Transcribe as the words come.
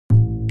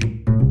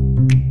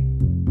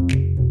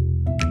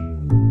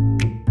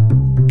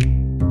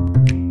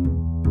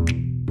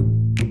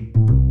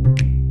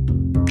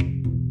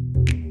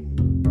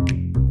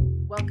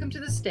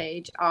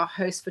stage our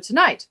host for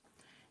tonight.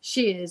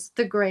 She is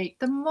the great,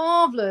 the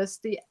marvelous,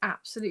 the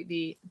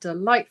absolutely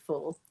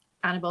delightful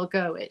Annabelle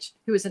Gurwitch,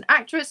 who is an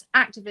actress,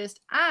 activist,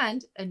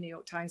 and a New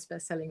York Times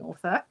bestselling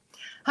author.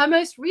 Her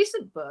most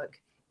recent book,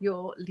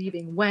 You're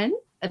Leaving When?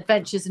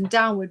 Adventures in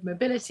Downward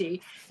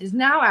Mobility, is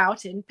now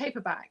out in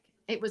paperback.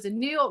 It was a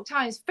New York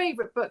Times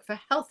favorite book for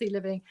healthy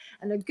living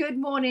and a Good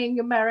Morning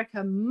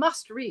America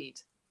must read.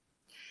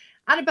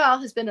 Annabelle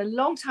has been a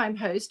long-time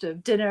host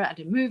of Dinner and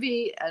a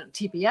Movie at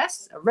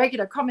TBS, a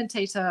regular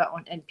commentator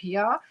on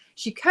NPR.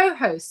 She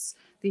co-hosts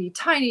the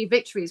Tiny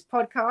Victories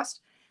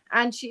podcast,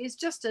 and she is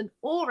just an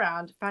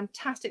all-round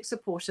fantastic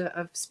supporter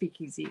of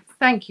Speakeasy.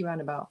 Thank you,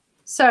 Annabelle.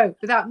 So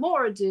without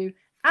more ado,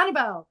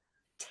 Annabelle,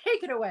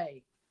 take it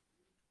away.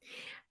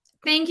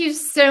 Thank you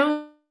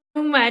so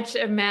much,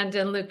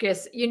 Amanda and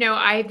Lucas. You know,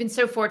 I've been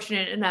so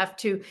fortunate enough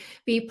to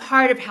be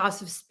part of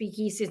House of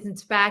Speakeasy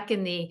since back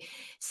in the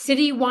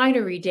City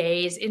Winery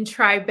days in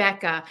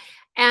Tribeca.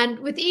 And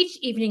with each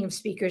evening of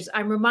speakers,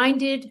 I'm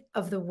reminded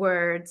of the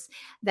words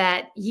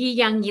that Yi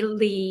Young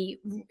Lee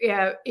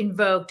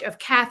invoked of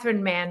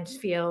Catherine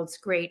Mansfield's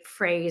great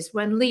phrase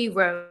when Lee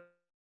wrote,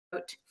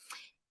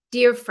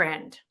 "Dear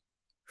friend,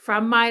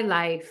 from my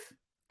life,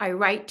 I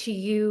write to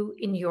you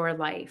in your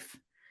life.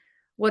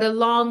 What a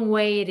long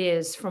way it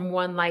is from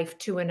one life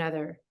to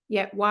another.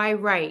 Yet why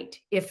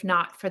write if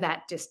not for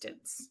that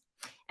distance?"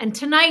 And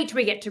tonight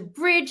we get to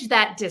bridge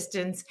that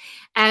distance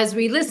as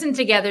we listen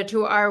together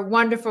to our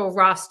wonderful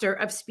roster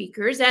of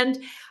speakers.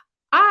 And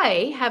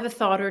I have a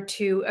thought or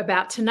two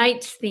about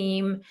tonight's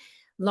theme,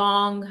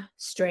 Long,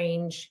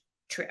 Strange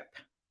Trip.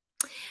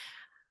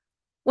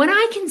 When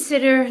I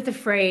consider the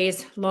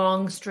phrase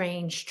long,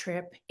 strange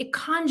trip, it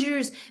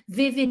conjures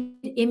vivid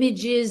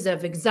images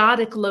of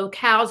exotic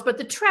locales, but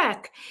the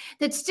trek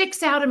that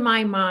sticks out in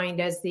my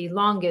mind as the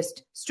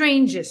longest,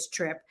 strangest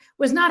trip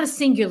was not a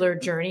singular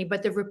journey,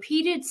 but the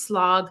repeated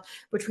slog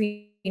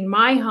between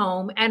my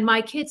home and my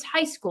kids'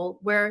 high school,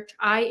 where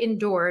I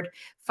endured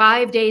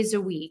 5 days a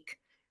week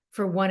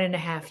for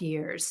 1.5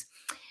 years.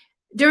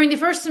 During the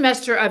first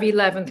semester of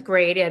 11th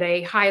grade at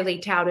a highly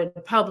touted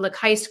public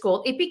high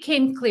school, it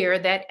became clear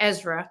that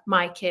Ezra,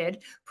 my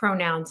kid,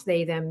 pronouns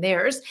they, them,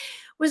 theirs,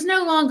 was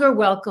no longer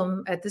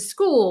welcome at the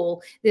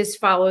school. This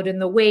followed in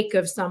the wake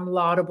of some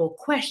laudable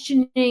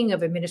questioning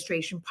of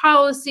administration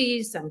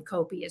policies, some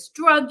copious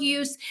drug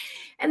use,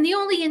 and the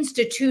only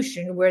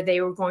institution where they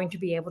were going to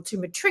be able to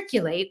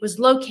matriculate was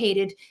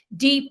located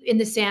deep in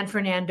the San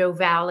Fernando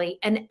Valley,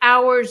 an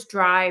hour's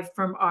drive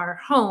from our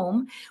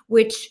home,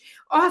 which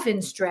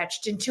often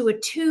stretched into a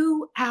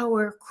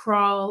 2-hour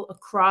crawl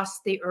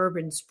across the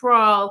urban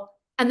sprawl,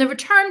 and the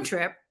return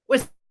trip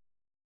was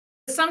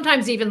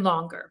sometimes even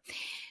longer.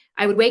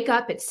 I would wake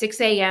up at 6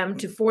 a.m.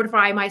 to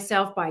fortify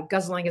myself by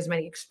guzzling as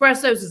many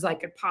espressos as I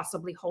could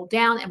possibly hold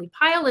down, and we'd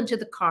pile into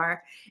the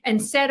car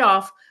and set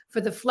off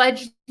for the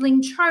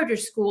fledgling charter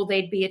school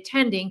they'd be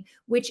attending,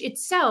 which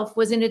itself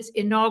was in its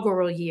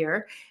inaugural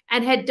year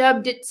and had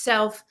dubbed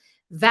itself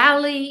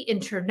Valley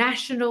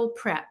International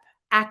Prep,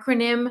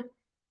 acronym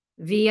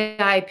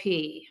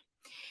VIP,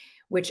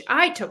 which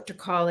I took to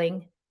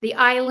calling the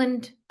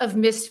Island of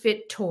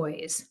Misfit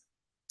Toys.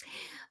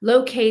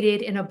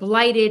 Located in a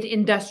blighted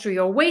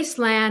industrial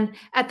wasteland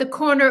at the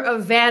corner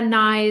of Van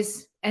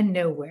Nuys and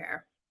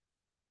Nowhere.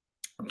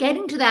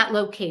 Getting to that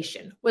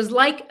location was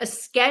like a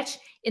sketch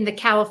in the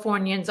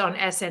Californians on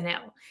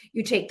SNL.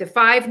 You take the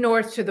 5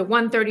 North to the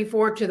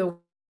 134 to the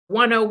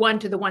 101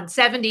 to the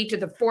 170 to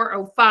the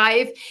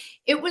 405.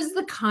 It was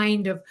the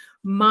kind of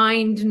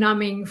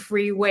mind-numbing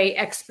freeway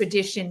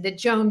expedition that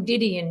Joan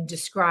Didion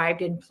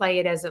described in Play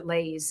It As It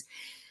Lays.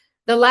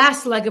 The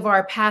last leg of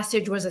our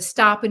passage was a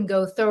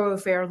stop-and-go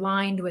thoroughfare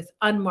lined with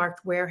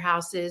unmarked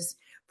warehouses,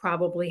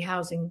 probably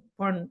housing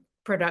porn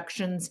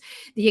productions,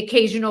 the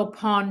occasional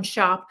pawn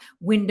shop,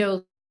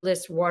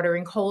 windowless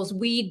watering holes,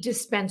 weed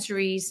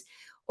dispensaries.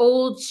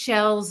 Old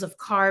shells of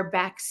car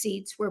back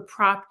seats were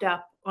propped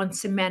up on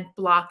cement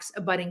blocks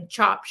abutting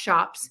chop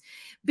shops.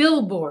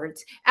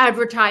 Billboards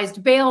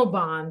advertised bail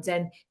bonds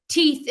and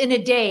teeth in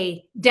a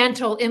day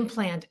dental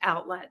implant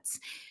outlets.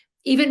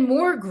 Even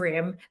more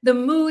grim, the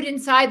mood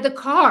inside the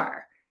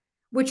car,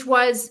 which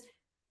was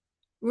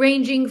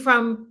ranging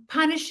from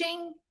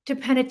punishing to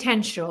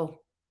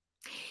penitential.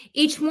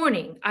 Each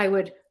morning, I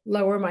would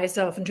lower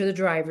myself into the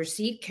driver's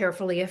seat,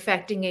 carefully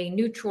affecting a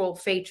neutral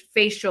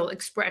facial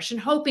expression,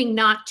 hoping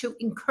not to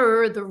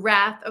incur the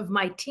wrath of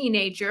my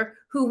teenager,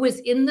 who was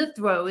in the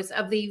throes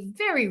of the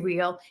very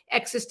real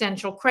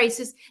existential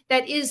crisis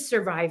that is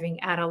surviving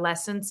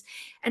adolescence.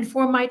 And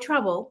for my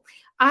trouble,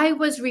 I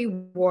was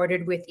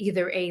rewarded with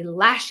either a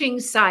lashing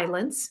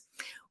silence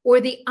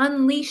or the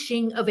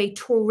unleashing of a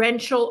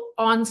torrential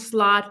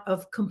onslaught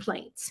of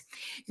complaints.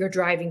 You're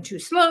driving too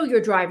slow.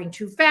 You're driving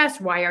too fast.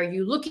 Why are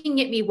you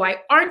looking at me? Why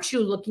aren't you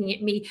looking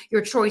at me?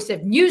 Your choice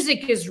of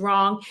music is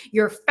wrong.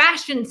 Your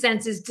fashion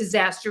sense is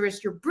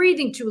disastrous. You're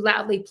breathing too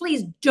loudly.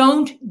 Please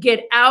don't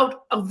get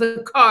out of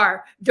the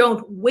car.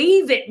 Don't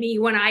wave at me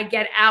when I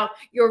get out.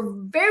 Your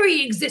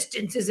very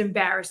existence is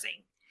embarrassing.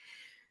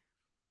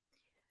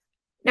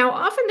 Now,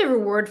 often the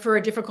reward for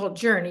a difficult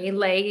journey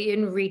lay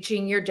in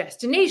reaching your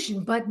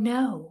destination, but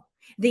no.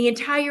 The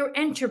entire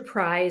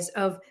enterprise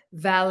of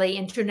Valley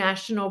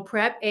International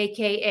Prep,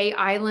 aka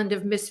Island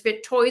of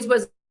Misfit Toys,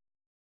 was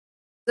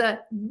a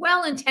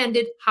well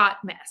intended hot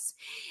mess.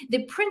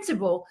 The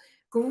principal,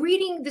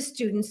 greeting the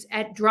students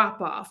at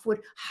drop off,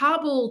 would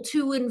hobble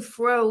to and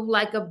fro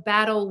like a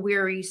battle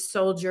weary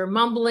soldier,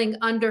 mumbling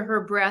under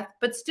her breath,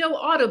 but still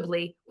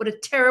audibly, what a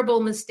terrible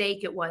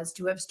mistake it was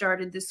to have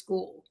started the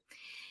school.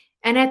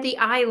 And at the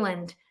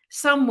island,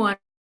 someone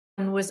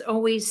was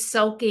always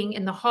sulking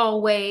in the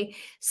hallway,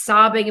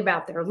 sobbing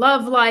about their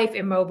love life,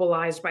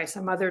 immobilized by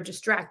some other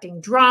distracting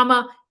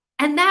drama.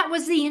 And that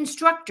was the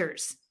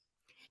instructors.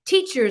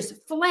 Teachers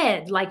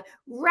fled like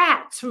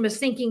rats from a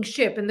sinking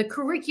ship, and the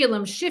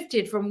curriculum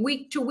shifted from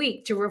week to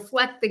week to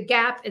reflect the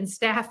gap in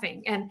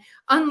staffing. And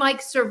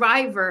unlike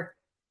Survivor,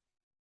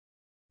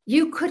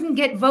 you couldn't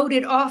get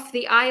voted off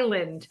the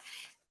island.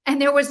 And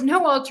there was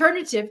no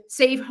alternative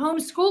save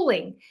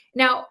homeschooling.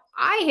 Now,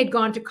 I had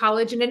gone to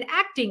college in an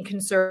acting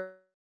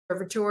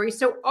conservatory,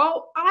 so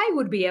all I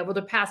would be able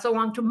to pass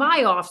along to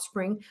my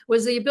offspring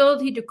was the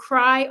ability to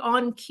cry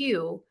on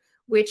cue,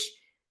 which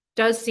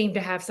does seem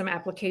to have some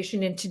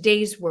application in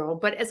today's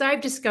world, but as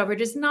I've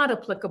discovered, is not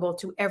applicable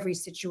to every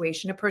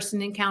situation a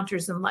person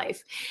encounters in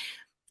life.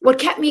 What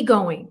kept me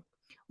going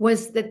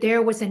was that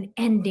there was an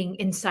ending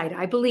in sight.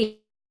 I believed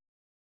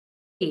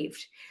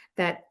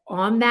that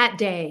on that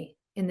day,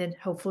 in the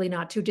hopefully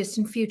not too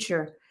distant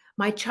future,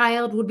 my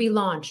child would be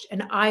launched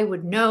and I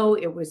would know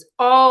it was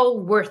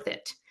all worth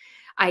it.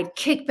 I'd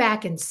kick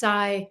back and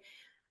sigh,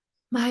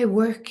 my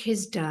work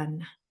is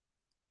done.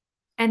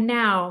 And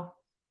now,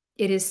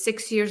 it is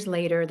 6 years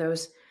later.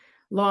 Those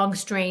long,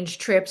 strange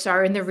trips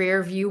are in the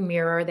rear view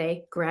mirror.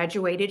 They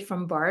graduated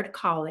from Bard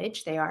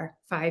College. They are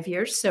 5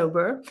 years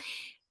sober.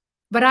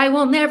 But I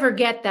will never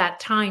get that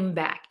time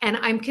back. And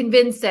I'm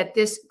convinced that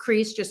this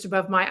crease just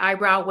above my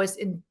eyebrow was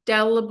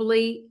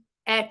indelibly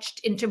etched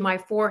into my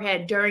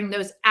forehead during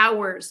those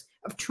hours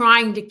of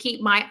trying to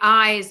keep my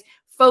eyes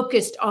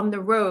focused on the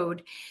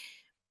road.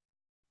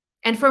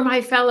 And for my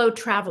fellow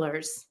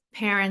travelers,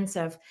 parents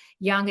of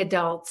young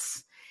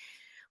adults,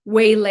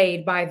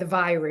 waylaid by the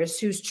virus,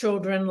 whose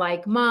children,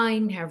 like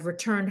mine, have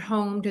returned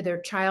home to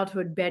their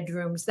childhood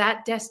bedrooms,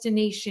 that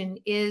destination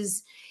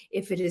is,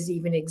 if it is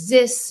even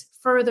exists,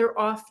 further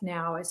off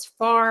now, as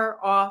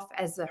far off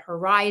as the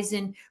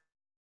horizon,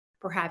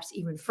 perhaps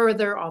even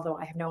further, although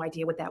I have no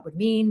idea what that would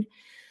mean.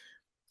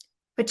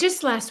 But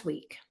just last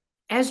week,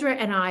 Ezra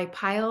and I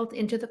piled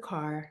into the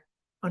car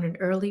on an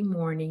early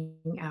morning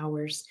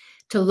hours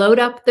to load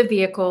up the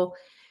vehicle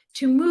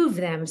to move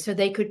them so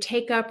they could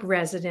take up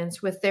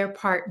residence with their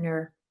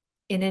partner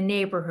in a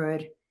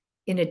neighborhood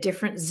in a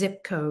different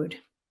zip code.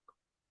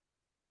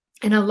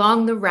 And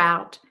along the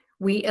route,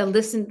 we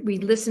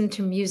listened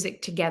to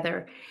music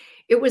together.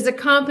 It was a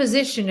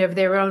composition of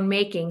their own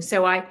making,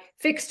 so I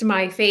fixed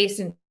my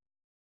face into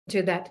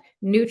that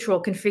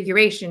neutral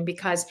configuration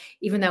because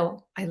even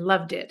though I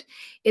loved it,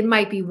 it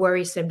might be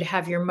worrisome to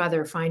have your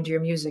mother find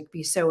your music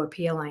be so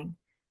appealing.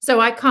 So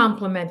I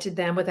complimented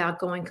them without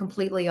going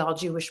completely all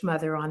Jewish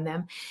mother on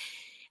them.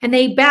 And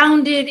they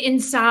bounded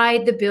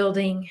inside the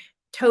building,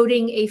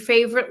 toting a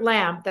favorite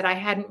lamp that I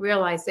hadn't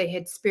realized they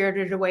had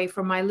spirited away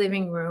from my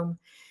living room.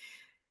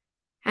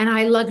 And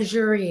I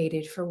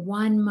luxuriated for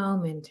one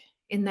moment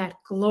in that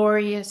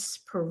glorious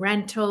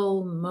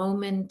parental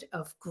moment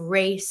of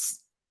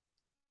grace.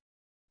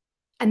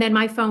 And then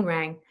my phone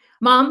rang.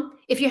 Mom,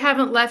 if you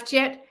haven't left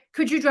yet,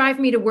 could you drive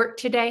me to work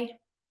today?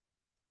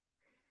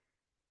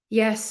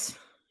 Yes.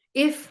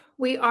 If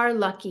we are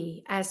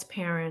lucky as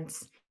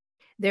parents,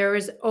 there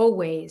is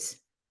always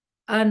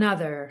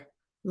another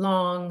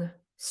long,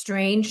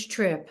 strange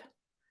trip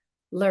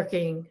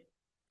lurking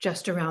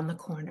just around the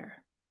corner.